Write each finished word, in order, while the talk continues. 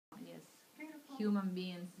human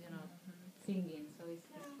beings, singing. So it's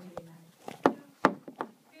really nice.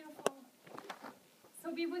 Beautiful. So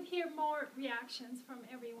we would hear more reactions from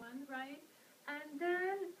everyone, right? And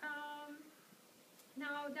then,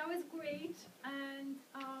 now that was great, and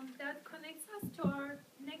that connects us to our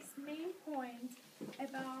next main point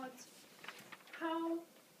about how,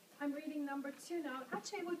 I'm reading number 2 now.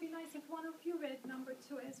 Actually, it would be nice if one of you read number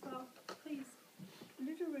 2 as well, please.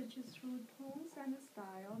 Literature through tones and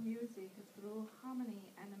style, music through harmony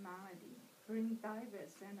and melody, bring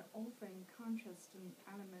diverse and often contrasting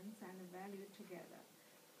elements and value together.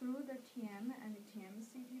 Through the TM and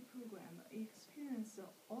TMCD program, experience the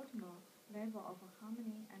ultimate level of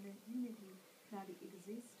harmony and unity that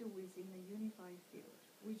exists within the unified field,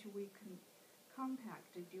 which we can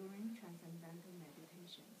contact during transcendental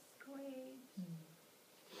meditations. Great.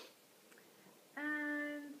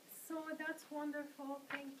 And so that's wonderful,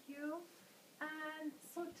 thank you. And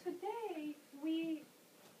so today we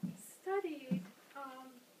studied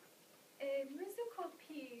a musical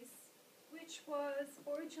piece which was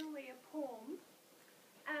originally a poem,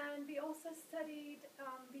 and we also studied,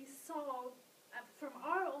 we saw from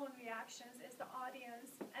our own reactions as the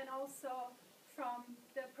audience and also from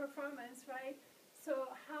the performance, right? So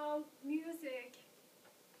how music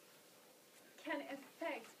can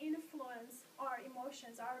affect, influence our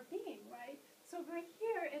emotions, our being, right? So we're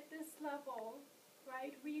here at this level,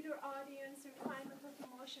 right? Reader, audience, refinement of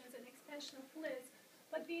emotions, and expansion of bliss.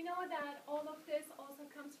 But we know that all of this also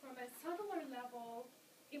comes from a subtler level,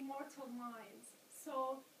 immortal minds.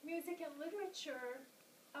 So music and literature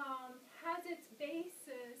has its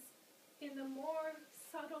basis in the more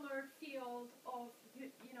subtler field of,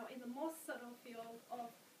 in the most subtle field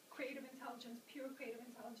of creative intelligence, pure creative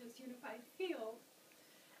intelligence, unified field,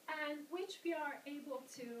 and which we are able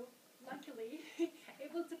to, luckily,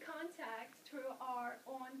 able to contact through our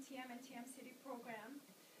own TM and TMCD program.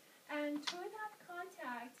 And through that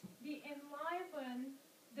contact, we enliven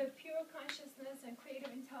the pure consciousness and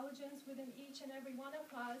creative intelligence within each and every one of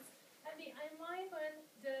us, and we enliven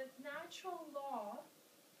the natural law,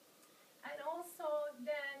 and also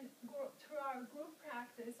then through our group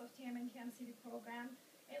practice of TM and TMCD program,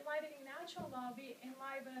 enlivening natural law, we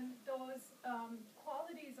enliven those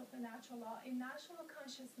qualities of the natural law in natural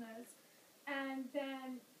consciousness, and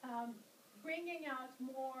then bringing out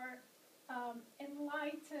more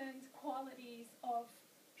enlightened qualities of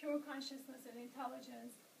pure consciousness and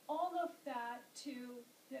intelligence, all of that to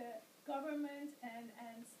the government and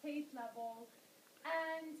state level.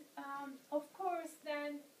 And of course,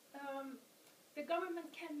 then the government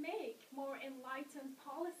can make more enlightened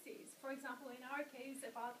policies. For example, in our case,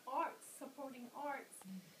 about arts, supporting arts.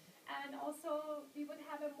 And also, we would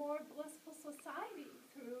have a more blissful society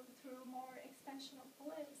through more expansion of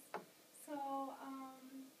bliss. So,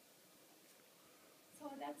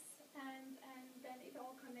 that's, and then it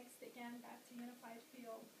all connects again back to unified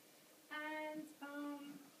field. And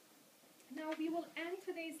now we will end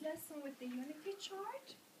today's lesson with the unity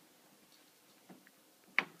chart,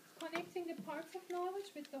 connecting the parts of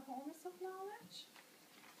knowledge with the wholeness of knowledge,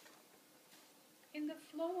 in the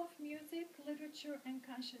flow of music, literature, and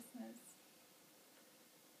consciousness.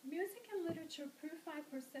 Music and literature purify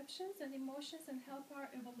perceptions and emotions and help our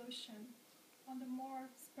evolution on the more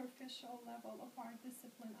superficial level of our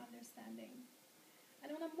discipline understanding.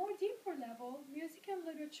 And on a more deeper level, music and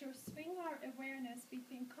literature swing our awareness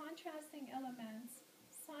between contrasting elements,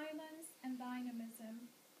 silence and dynamism,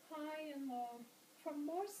 high and low, from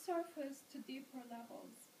more surface to deeper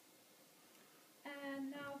levels.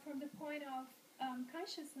 And now from the point of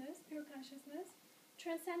consciousness, pure consciousness,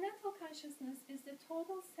 transcendental consciousness is the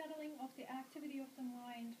total settling of the activity of the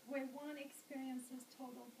mind, where one experiences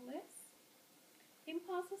total bliss.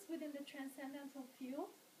 Impulses within the transcendental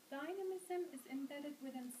field, dynamism is embedded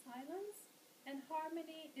within silence, and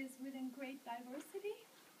harmony is within great diversity.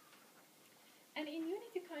 And in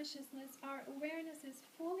unity consciousness, our awareness is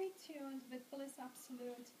fully tuned with bliss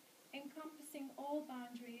absolute, encompassing all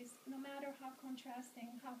boundaries, no matter how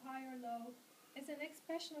contrasting, how high or low, is an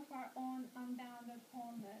expression of our own unbounded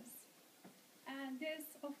wholeness. And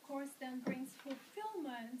this, of course, then brings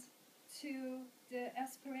fulfillment to the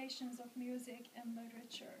aspirations of music and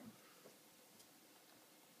literature.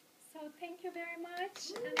 So thank you very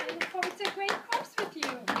much, and I look forward to a great course with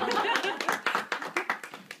you.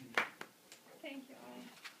 Thank you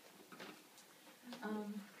all.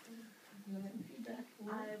 You have feedback?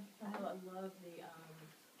 I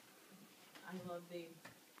love the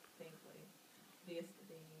thankfully the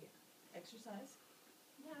exercise.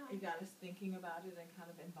 Yeah. It got us thinking about it and kind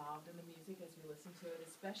of involved in the music as we listened to it,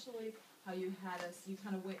 especially how you had us, you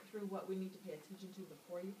kind of went through what we need to pay attention to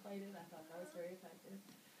before you played it. I thought that was very effective.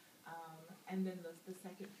 And then the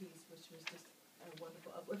second piece, which was just a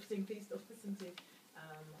wonderful, uplifting piece to listen to,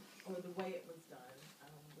 or the way it was done,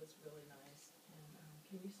 was really nice. And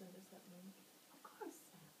can you send us that link? Of course.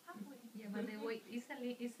 Happily. Yeah, but the way it's a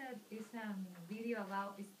video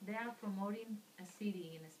about they are promoting a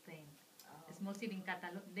city in Spain. A small city in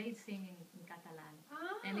Catalan. They sing in Catalan,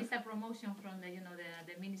 and it's a promotion from the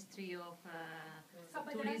the Ministry of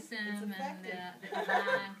Tourism and the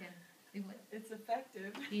bank and. It's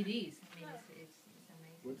effective. It is. I mean, it's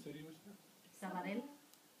amazing. What city was that? Sabadell,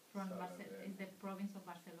 from Sabadell. is the province of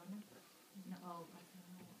Barcelona. No,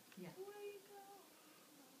 Barcelona. Yeah.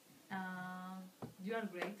 You are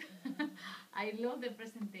great. I love the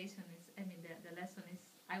presentation. The lesson is.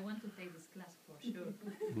 I want to take this class for sure.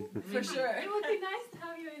 For sure. It would be nice to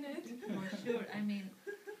have you in it. For sure. I mean,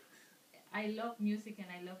 I love music and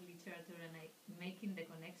I love literature, and making the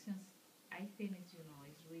connections. I think it's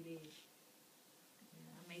really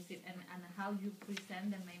amazing, and how you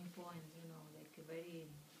present the main points. Like a very.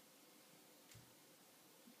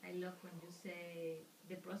 I love when you say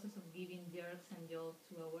the process of giving jerks and jolts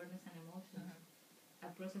to awareness and emotions, a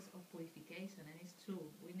process of purification, and it's true.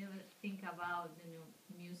 We never think about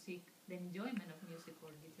music, the enjoyment of music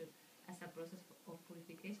or literature, as a process of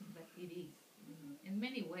purification, but it is. In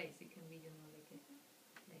many ways, it can be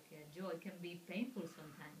like a joy. It can be painful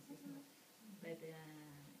sometimes, isn't it? But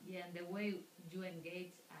yeah, and the way you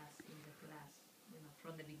engage us in the class,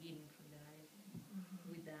 from the beginning, from the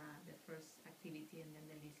with the first activity and then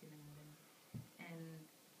the listening, and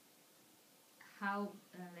how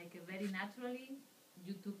like very naturally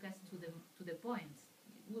you took us to the points.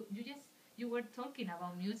 You were talking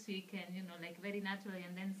about music and like very naturally,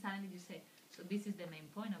 and then suddenly you say, so this is the main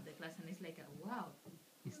point of the class, and it's like wow,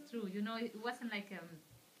 it's true. It wasn't like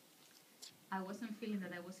I wasn't feeling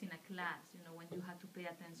that I was in a class, when you had to pay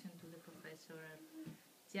attention to the professor,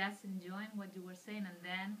 just enjoying what you were saying, and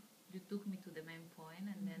then you took me to the main point,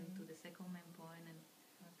 and then to the second main point, and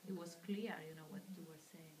it was clear, what you were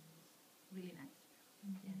saying. It was really nice.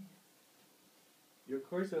 Yeah. Your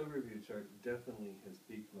course overview chart definitely has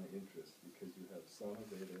piqued my interest because you have Sama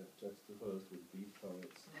Veda juxtaposed with beat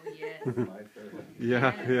poets. Oh, yes. My favorite.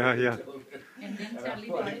 Yeah. And then Charlie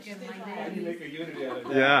Like, Baker, my how do you dad. make a unity out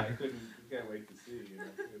of that? Yeah. Can't wait to see. It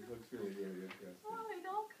looks really interesting. Well, it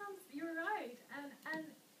all comes. You're right, and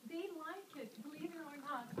they like it. Believe it or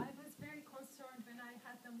not, I was very concerned when I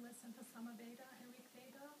had them listen to Sama Veda and Rig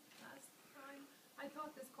Veda last time. I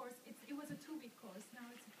thought this course it was a 2-week course. Now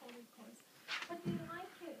it's a 4-week course, but they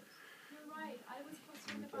like it. You're right. I was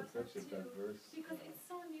concerned about that That's such a too diverse. because it's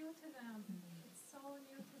so new to them. It's so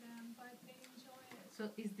new to them, but they enjoy it. So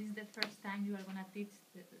is this the first time you are going to teach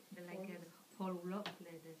the whole block,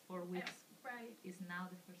 the 4 weeks? Right. Is now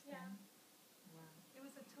the first Yeah. time? Wow. It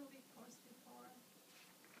was a 2-week course before.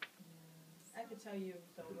 I could tell you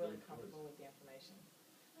felt really comfortable with the information.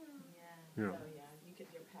 Yeah. Yeah. So yeah, you get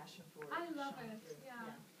your passion for it. I love shine it. through.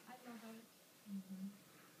 Yeah, I love it.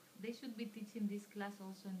 They should be teaching this class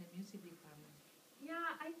also in the music department. Yeah,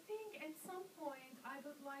 I think at some point I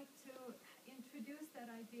would like to introduce that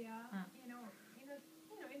idea.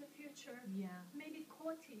 In the future, Yeah. maybe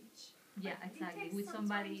co-teach. Yeah, It exactly. takes With some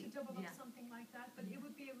somebody. time to develop Yeah. something like that, but it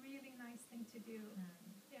would be a really nice thing to do.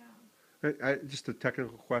 Yeah. Just a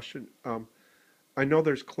technical question. I know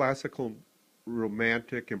there's classical,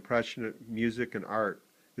 romantic, impressionist music and art.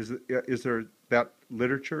 Is there that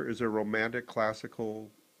literature? Is there romantic,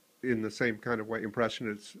 classical, in the same kind of way,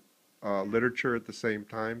 impressionist literature at the same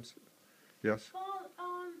times? Yes. Well,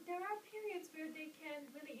 there are periods where they can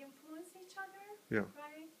really influence each other. Yeah.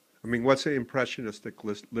 Right. I mean, what's the impressionistic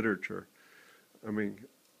literature? I mean,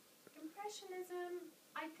 Impressionism,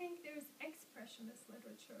 I think there's expressionist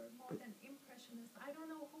literature more than impressionist. I don't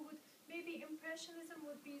know who would, maybe impressionism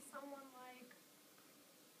would be someone like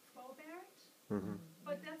Flaubert,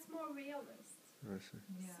 but that's more realist. I see.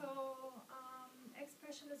 Yeah. So,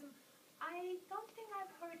 expressionism, I don't think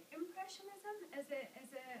I've heard impressionism as a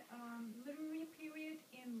literary period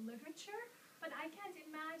in literature, but I can't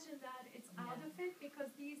imagine that it's out of it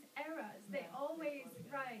because these eras, they always,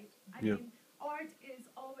 right. I mean, art is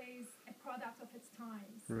always a product of its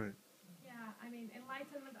times. Right. Yeah, I mean,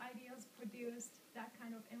 Enlightenment ideals produced that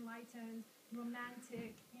kind of enlightened,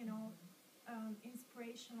 romantic,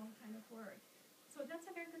 inspirational kind of work. So that's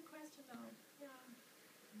a very good question, though. Yeah.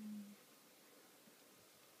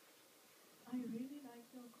 I really like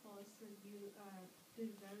your course. You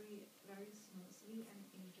did very, very smoothly and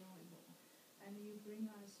enjoyable. and you bring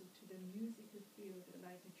us to the music field,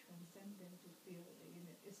 like a transcendent field,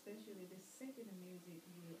 especially the second music,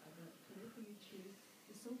 the clip you choose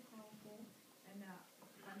is so powerful, and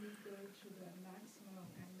when you go to the maximum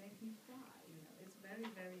and make me fly, it's very,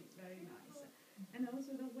 very, very nice. And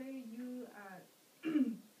also the way you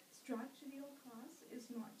structure your class is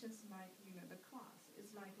not just like, the class,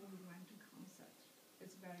 it's like when we went to concert.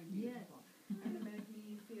 It's very beautiful. And it made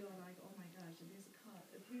me feel like, oh my gosh, this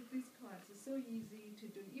class is so easy to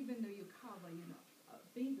do, even though you cover, a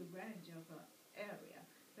big range of area.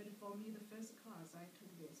 But for me, the first class I took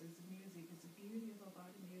this is music. It's beautiful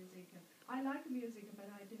about music. I like music, but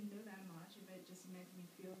I didn't know that much. But it just made me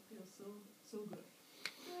feel so good.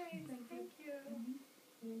 Great, thank you.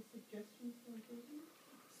 Any suggestions for children?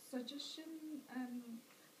 Suggestion?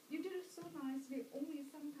 You did it so nicely. Only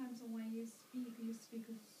sometimes when you speak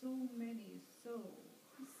so many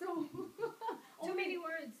Too many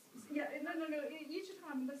words. Yeah, no. Each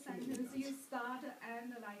time the sentence you start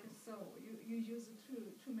and like so. You use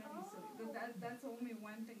too many so. That's only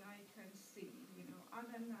one thing I can see. Other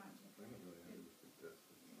than that. I don't really have to suggest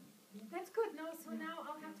it. That's good. No, so now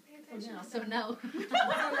I'll have to pay attention. So now.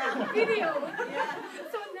 Video. Yeah.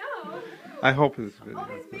 So now. I hope it's video.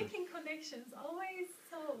 Always making connections. Always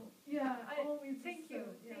so. Yeah, always. Thank you.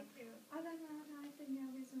 Yeah. Thank you. Other than that, I think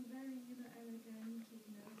everything very elegant,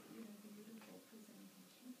 beautiful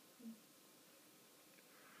presentation.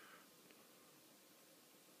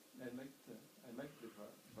 I like the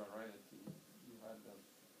variety. You had us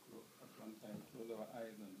at one time close our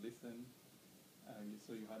eyes and listen.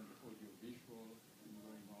 So you had the audio visual thing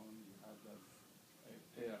going on. You had us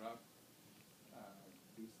pair up,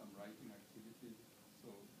 do some writing activities.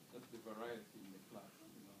 So just the variety in the class,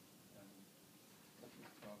 and that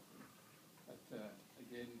was powerful. But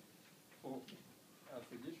again, for a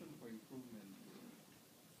suggestion for improvement,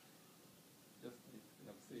 just like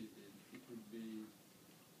I have said, it would be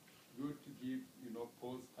good to give,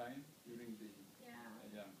 pause time during the,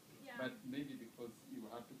 Yeah. But maybe because you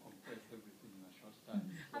have to compress everything in a short time.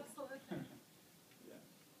 So. Absolutely. Yeah.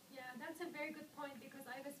 Yeah, that's a very good point because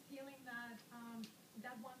I was feeling that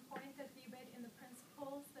that one point that we read in the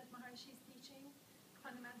principles that Maharshi's teaching,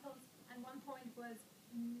 fundamentals, and one point was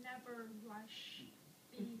never rush,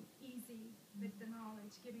 be easy with the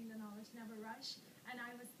knowledge, giving the knowledge, never rush. And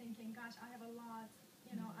I was thinking, gosh, I have a lot,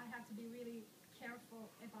 I have to be really careful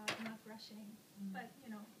about not rushing. But,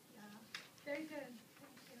 yeah, very good.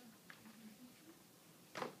 Thank you.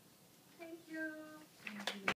 Thank you.